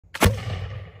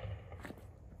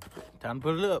Time to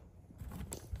put it up.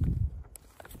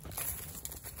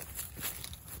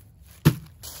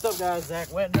 What's up, guys?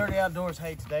 Zach, Wet and Dirty Outdoors.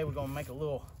 Hey, today we're gonna make a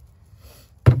little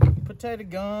potato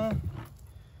gun.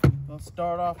 I'm gonna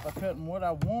start off by cutting what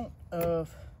I want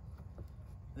of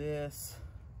this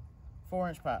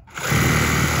 4-inch pipe.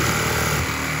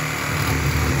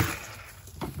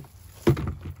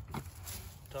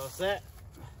 Toss that.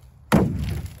 We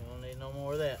don't need no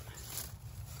more of that.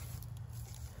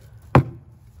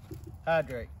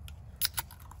 Hydrate.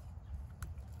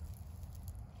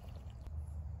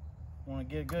 Want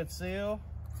to get a good seal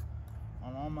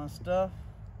on all my stuff,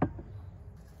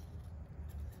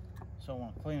 so I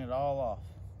want to clean it all off.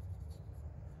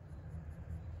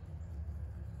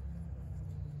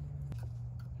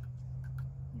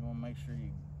 You want to make sure you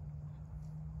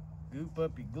goop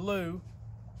up your glue.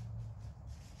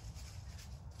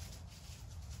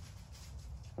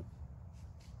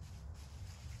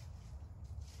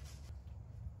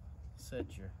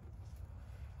 Set your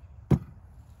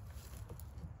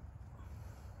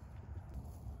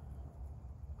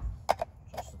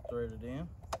just to thread it in.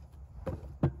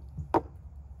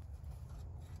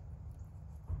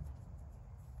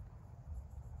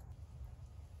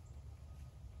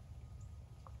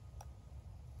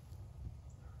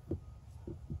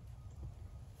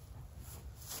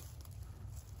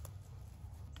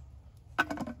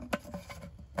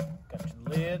 Got your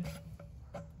lid.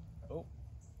 Oh,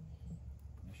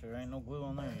 make sure there ain't no glue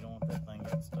on there. You don't want that thing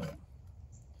getting stuck.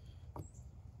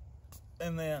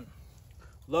 And then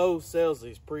Lowe's sells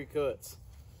these pre-cuts.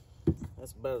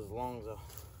 That's about as long as I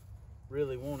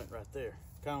really want it right there.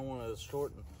 Kind of want it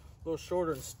short and a little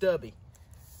shorter and stubby.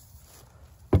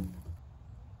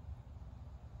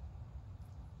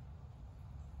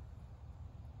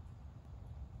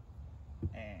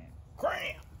 And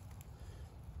cram!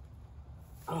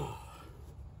 Oh.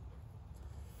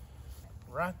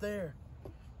 Right there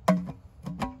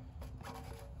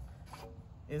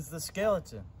is the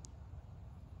skeleton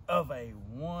of a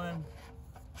one-hitter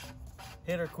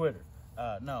quitter.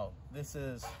 No, this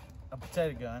is a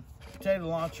potato gun, potato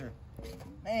launcher.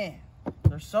 Man,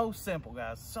 they're so simple,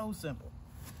 guys, so simple.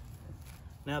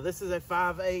 Now, this is a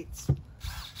 5/8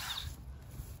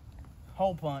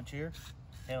 hole punch here.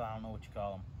 Hell, I don't know what you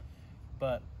call them,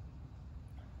 but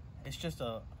it's just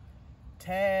a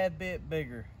tad bit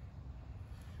bigger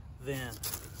than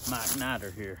my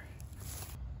igniter here.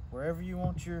 Wherever you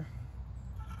want your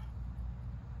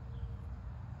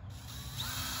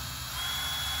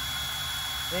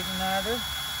igniter,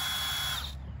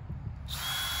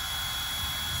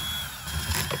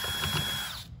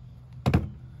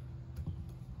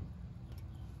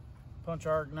 punch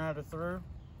our igniter through.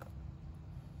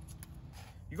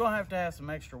 You're gonna have to have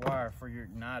some extra wire for your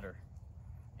igniter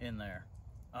in there.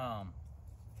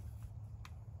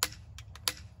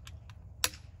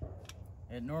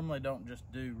 It normally don't just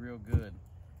do real good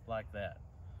like that.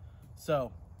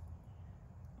 So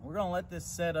we're gonna let this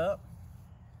set up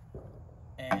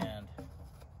and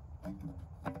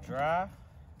dry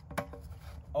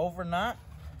overnight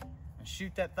and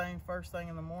shoot that thing first thing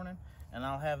in the morning, and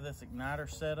I'll have this igniter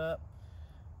set up,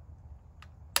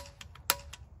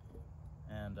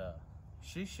 and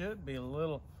she should be a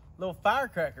little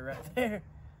firecracker right there.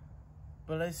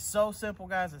 But it's so simple,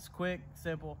 guys. It's quick,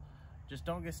 simple. Just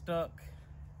don't get stuck,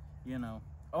 you know,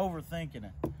 overthinking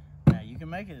it. Now, you can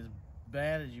make it as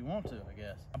bad as you want to, I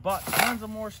guess. I bought tons of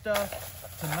more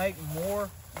stuff to make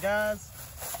more, guys.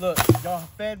 Look, y'all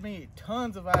fed me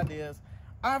tons of ideas.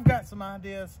 I've got some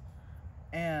ideas,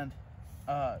 and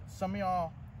some of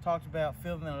y'all talked about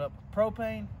filling it up with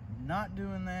propane. Not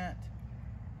doing that,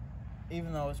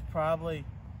 even though it's probably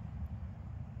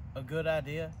a good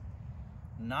idea.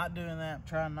 Not doing that. I'm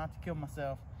trying not to kill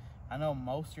myself. I know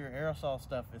most of your aerosol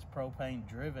stuff is propane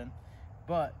driven,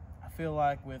 but I feel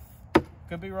like with,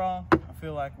 could be wrong, I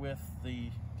feel like with the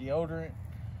deodorant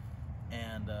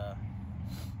and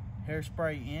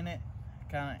hairspray in it, it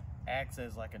kind of acts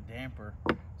as like a damper,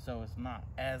 so it's not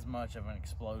as much of an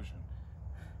explosion.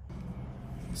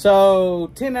 So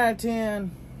 10 out of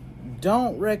 10,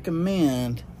 don't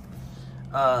recommend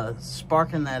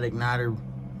sparking that igniter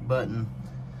button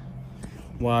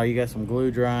while you got some glue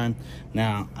drying.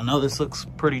 Now, I know this looks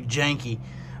pretty janky,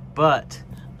 but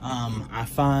I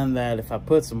find that if I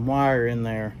put some wire in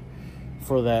there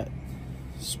for that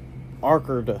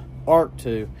arcer to arc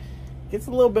to, it gets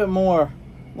a little more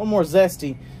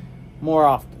zesty more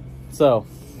often. So,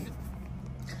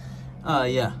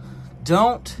 yeah,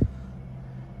 don't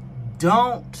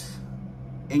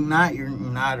ignite your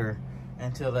igniter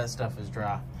until that stuff is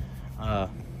dry.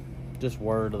 Just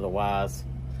word of the wise.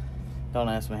 Don't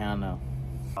ask me how I know.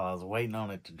 While I was waiting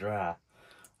on it to dry,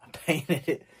 I painted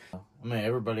it. I mean,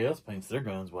 everybody else paints their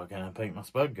guns. Why can't I paint my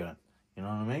spud gun? You know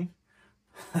what I mean?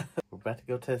 We're about to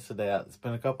go test it out. It's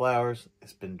been a couple hours.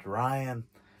 It's been drying.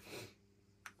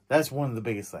 That's one of the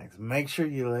biggest things. Make sure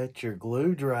you let your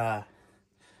glue dry.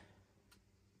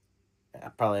 I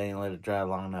probably ain't let it dry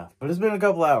long enough, but it's been a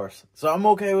couple hours, so I'm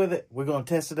okay with it. We're going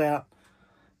to test it out,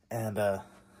 and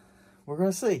we're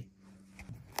going to see.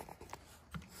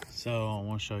 So I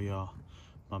want to show y'all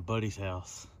my buddy's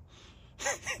house.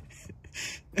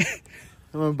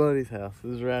 My buddy's house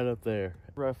is right up there.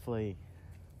 Roughly,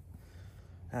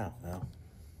 I don't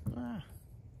know,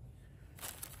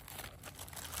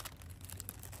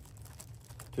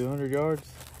 200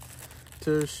 yards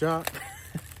to the shop.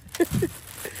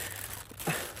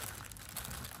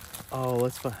 Oh,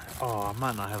 let's find. Oh, I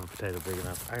might not have a potato big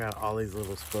enough. I got all these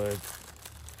little spuds.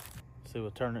 See,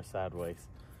 we'll turn it sideways.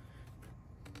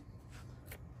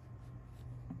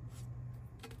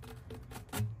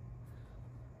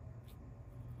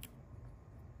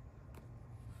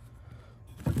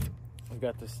 We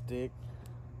got the stick.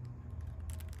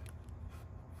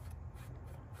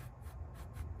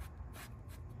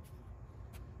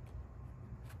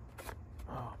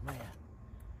 Oh man,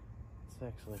 it's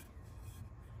actually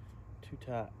too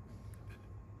tight.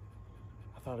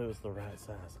 I thought it was the right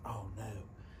size. Oh no.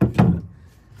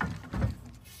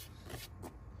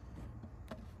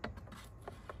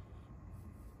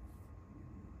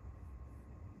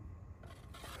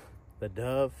 The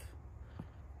Dove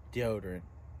deodorant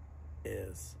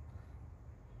is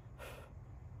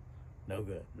no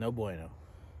good. No bueno.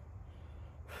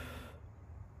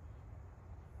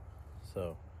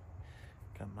 So,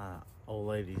 got my old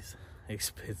lady's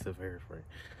expensive hairspray.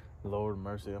 Lord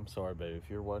mercy, I'm sorry, baby, if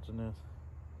you're watching this.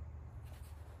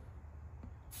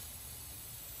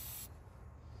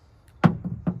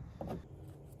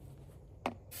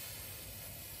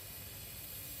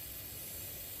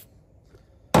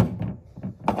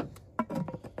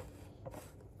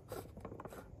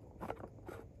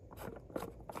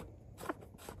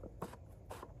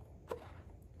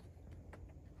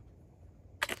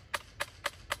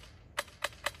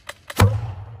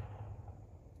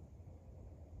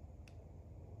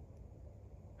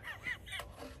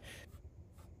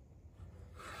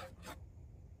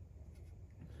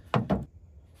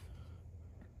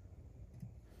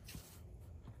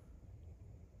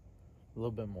 A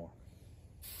little bit more.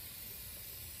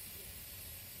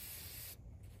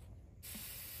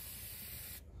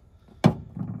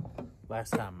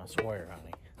 Last time, I swear,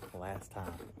 honey. Last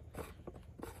time.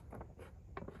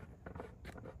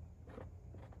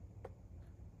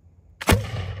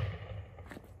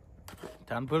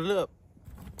 Time to put it up.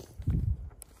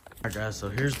 Alright guys, so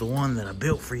here's the one that I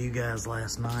built for you guys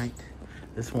last night.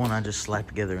 This one I just slapped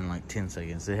together in like 10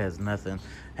 seconds. It has nothing,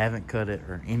 haven't cut it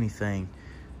or anything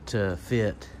to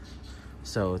fit,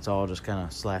 so it's all just kind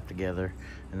of slapped together.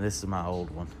 And this is my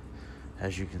old one,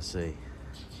 as you can see.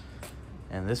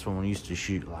 And this one used to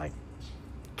shoot like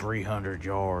 300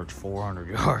 yards, 400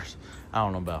 yards. I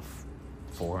don't know about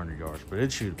 400 yards, but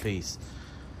it'd shoot a piece.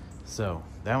 So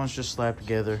that one's just slapped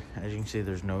together. As you can see,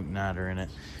 there's no igniter in it.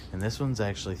 And this one's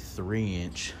actually 3"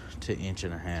 to 1.5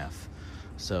 inches.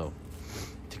 So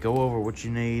to go over what you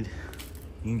need,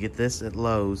 you can get this at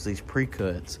Lowe's, these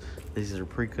pre-cuts. These are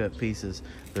pre-cut pieces.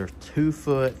 They're 2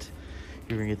 foot.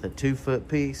 You're gonna get the 2 foot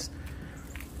piece.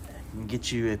 You can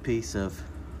get you a piece of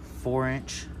 4"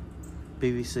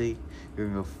 PVC. You're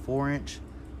gonna go 4"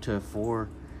 to 4"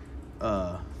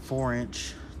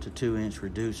 to 2"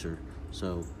 reducer.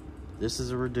 So this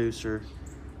is a reducer,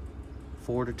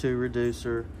 4 to 2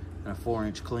 reducer, and a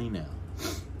 4" clean out.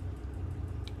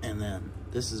 And then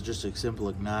this is just a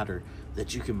simple igniter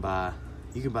that you can buy.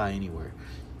 You can buy anywhere.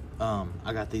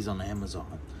 I got these on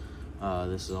Amazon.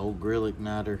 This is an old grill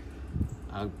igniter.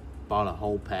 I bought a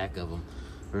whole pack of them.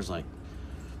 There's like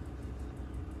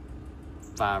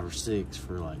 5 or 6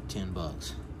 for like 10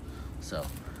 bucks. So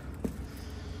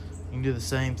you can do the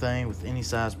same thing with any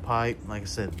size pipe. Like I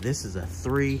said, this is a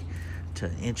 3 to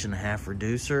 1.5 inch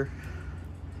reducer,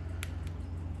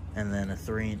 and then a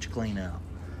 3" clean out.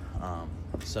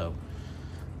 So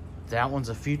that one's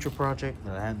a future project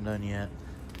that I haven't done yet.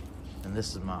 And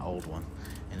this is my old one,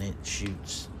 and it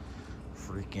shoots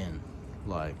freaking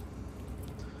like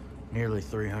nearly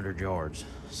 300 yards.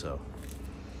 So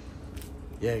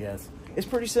yeah guys, it's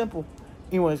pretty simple.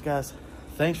 Anyways guys,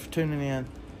 thanks for tuning in,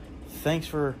 thanks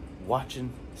for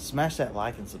watching. Smash that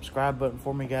like and subscribe button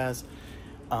for me guys,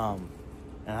 and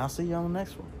I'll see you on the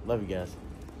next one. Love you guys.